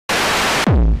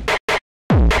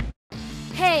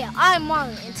I'm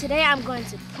Marlon, and today I'm going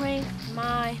to prank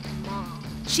my mom.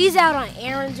 She's out on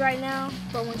errands right now,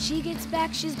 but when she gets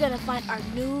back, she's gonna find our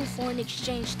new foreign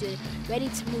exchange student ready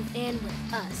to move in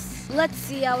with us. Let's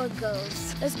see how it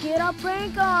goes. Let's get our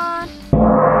prank on.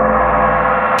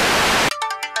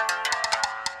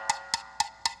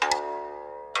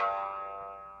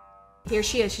 Here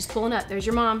she is. She's pulling up. There's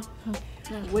your mom.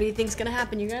 What do you think's gonna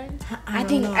happen, you guys? I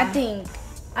think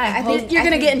you're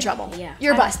gonna get in trouble. Yeah.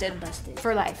 You're busted. Busted.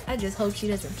 For life. I just hope she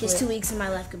doesn't flip. Just 2 weeks in my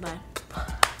life. Goodbye.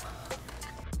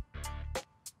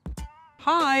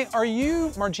 Hi, are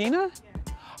you Margina?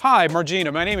 Yeah. Hi,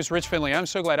 Margina. My name is Rich Finley. I'm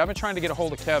so glad. I've been trying to get a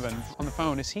hold of Kevin on the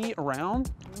phone. Is he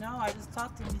around? No, I just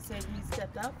talked to him. He said he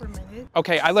stepped out for a minute.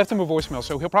 Okay, I left him a voicemail,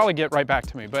 so he'll probably get right back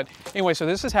to me. But anyway, so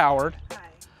this is Howard. Hi.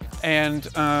 And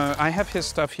I have his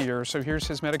stuff here. So here's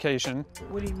his medication.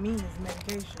 What do you mean his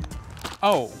medication?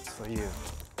 Oh. For you.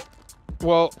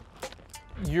 Well,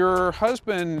 your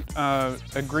husband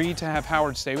agreed to have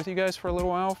Howard stay with you guys for a little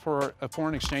while for a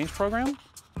foreign exchange program?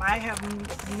 I have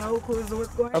no clue as to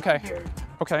what's going on here.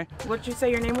 Okay. What'd you say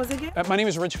your name was again? My name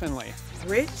is Rich Finley.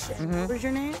 Rich? And what was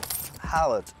your name?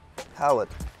 Howard.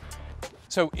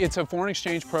 So it's a foreign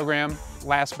exchange program,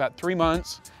 lasts about 3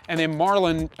 months. And then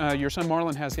Marlon, your son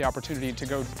Marlon has the opportunity to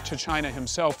go to China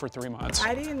himself for 3 months.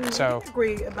 I didn't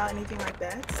agree about anything like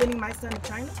that. Sending my son to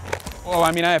China? Well,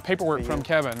 I mean, I have paperwork from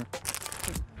Kevin.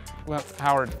 Well,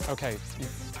 Howard, okay.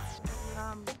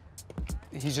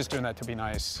 He's just doing that to be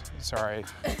nice. Sorry.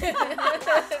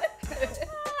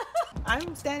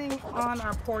 I'm standing on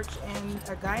our porch and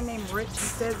a guy named Rich, he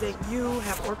says that you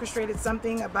have orchestrated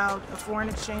something about a foreign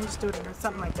exchange student or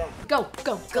something like that. Go.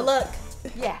 Good luck.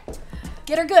 Yeah.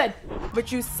 Get her good.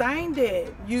 But you signed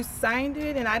it. You signed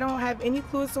it and I don't have any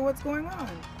clue as to what's going on.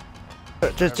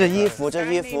 这衣服是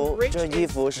你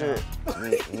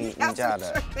家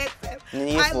的，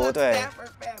你衣服对。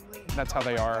 That's how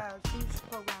they are.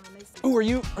 Ooh, are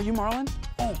you Marlon?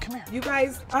 Oh, come here. You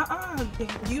guys,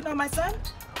 do you know my son?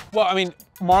 Well, I mean,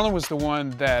 Marlon was the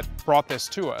one that brought this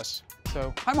to us.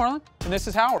 So, hi Marlon, and this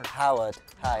is Howard. Howard,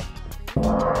 hi.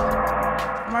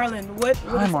 Marlon, what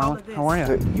hi, is Marlon. all of this? How are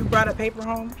you? You brought a paper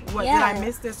home? What, Yeah. did I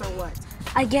miss this or what?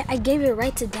 I gave it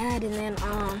right to Dad, and then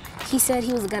he said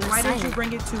he was gonna Why sign didn't you it.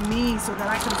 bring it to me so that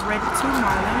I could have read it to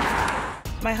Marlon?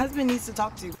 My husband needs to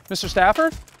talk to you. Mr.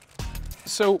 Stafford?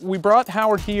 So we brought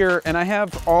Howard here, and I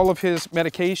have all of his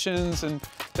medications, and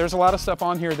there's a lot of stuff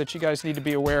on here that you guys need to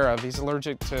be aware of. He's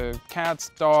allergic to cats,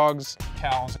 dogs,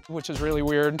 cows, which is really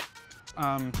weird.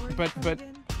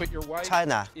 But your wife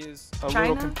China. is a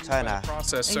little confused by China. the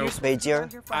process. So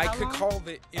Beijing. I could call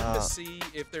the embassy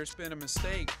if there's been a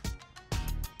mistake.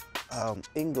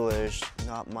 English,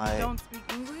 not my. You don't speak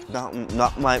English?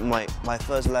 Not my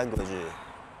first language.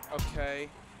 Okay.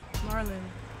 Marlon.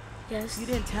 Yes. You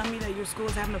didn't tell me that your school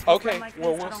is having a program Okay, like this.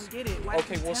 well, I don't get it. Why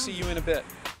okay, didn't you we'll tell see me? you in a bit.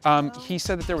 He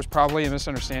said that there was probably a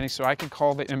misunderstanding, so I could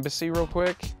call the embassy real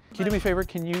quick. Can you do me a favor?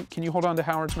 Can you hold on to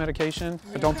Howard's medication?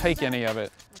 But don't take any of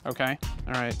it, okay?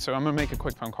 All right, so I'm gonna make a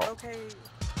quick phone call. Okay.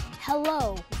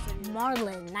 Hello,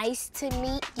 Marlon. Nice to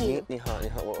meet you. 你好，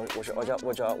我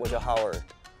叫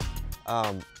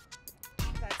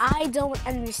Howard。I don't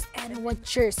understand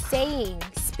what you're saying.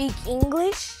 Speak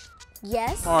English?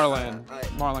 Yes. Marlon,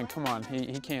 come on.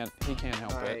 He can't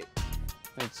help it.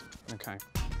 It's okay.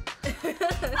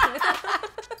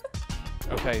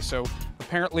 Okay, so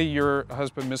apparently your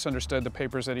husband misunderstood the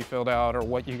papers that he filled out or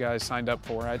what you guys signed up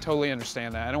for. I totally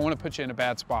understand that. I don't want to put you in a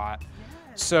bad spot.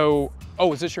 Yes. So,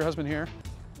 oh, is this your husband here?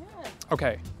 Yes.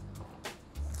 Okay.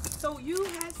 So you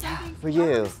had something For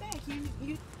you.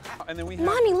 And then we have,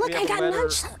 Mommy, look, we I have a got letter.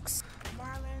 nunchucks.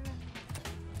 Marlon.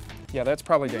 Yeah, that's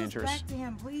probably Please dangerous. back to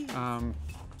him, please.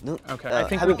 Okay, I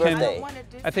think happy we can.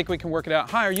 birthday. I think we can work it out.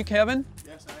 Hi, are you Kevin?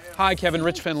 Yes, I am. Hi, Kevin.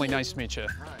 Rich Finley. Nice to meet you.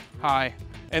 Hi.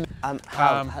 And I'm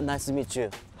Howard. Nice to meet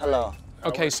you. Hello.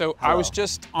 okay, so I was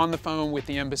just on the phone with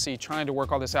the embassy trying to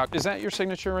work all this out. Is that your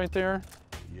signature right there?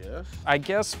 Yes. I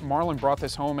guess Marlon brought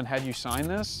this home and had you sign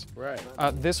this. Right.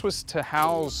 This was to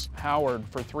house Howard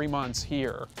for 3 months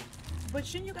here. But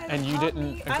shouldn't you guys And you call didn't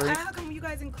me? agree? How come you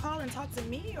guys didn't call and talk to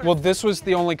me? Or Well, this was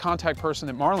the only contact person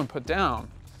that Marlon put down.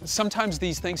 Sometimes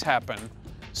these things happen.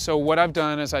 So what I've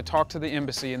done is I talked to the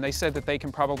embassy and they said that they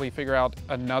can probably figure out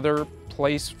another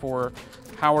place for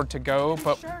Howard to go,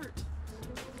 but shirt.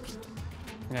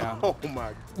 yeah. Oh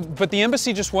my. But the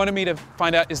embassy just wanted me to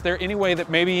find out, is there any way that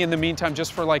maybe in the meantime,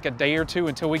 just for like a day or two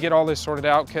until we get all this sorted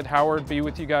out, could Howard be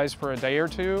with you guys for a day or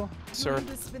two? You want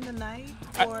to spend the night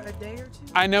for a day or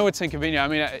two? I know it's inconvenient. I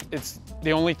mean, it's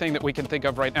the only thing that we can think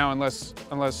of right now, unless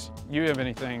you have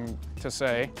anything to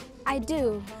say. I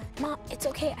do. Mom, it's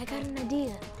okay. I got an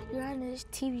idea. You're on this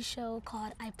TV show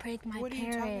called I Prank My Parents. What are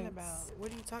you talking about?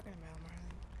 What are you talking about,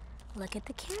 Marlon? Look at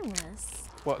the cameras.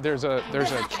 Well, there's a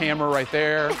camera right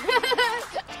there.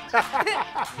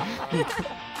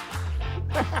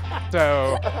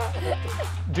 So,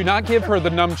 do not give her the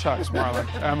nunchucks, Marlon.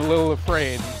 I'm a little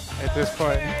afraid at this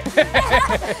point.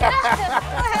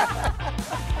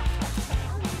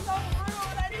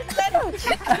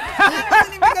 I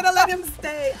wasn't even gonna let him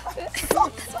stay.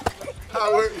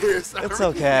 It's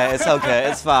okay. It's okay.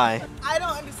 It's fine. I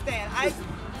don't understand.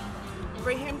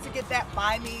 For him to get that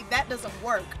by me, that doesn't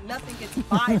work. Nothing gets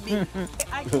by me.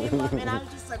 I came up and I was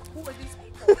just like, who are these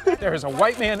people? There is a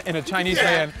white man and a Chinese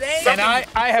man, and I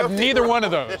have neither one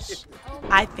of those.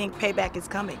 I think payback is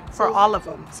coming for all of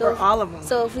them. For all of them.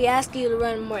 So if we ask you to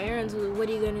run more errands, what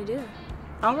are you gonna do?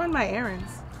 I'll run my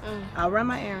errands. I'll run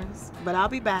my errands, but I'll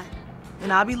be back,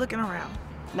 and I'll be looking around,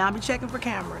 and I'll be checking for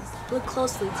cameras. Look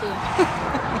closely too.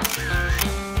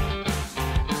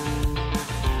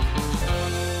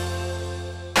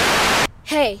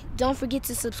 Hey, don't forget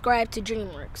to subscribe to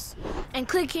DreamWorks. And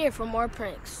click here for more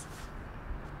pranks.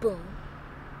 Boom.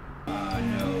 No,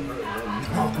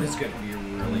 it's gonna be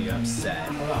really upset.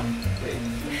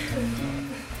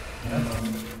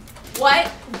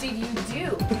 What did you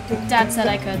do? Dad said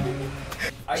I could.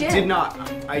 I did not.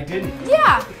 I didn't.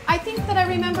 Yeah, I think that I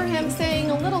remember him saying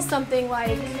a little something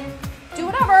like, do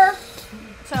whatever.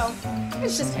 So,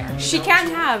 it's just hair. She can't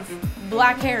have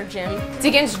black hair, Jim. It's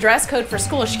against dress code for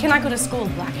school. She cannot go to school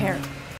with black hair.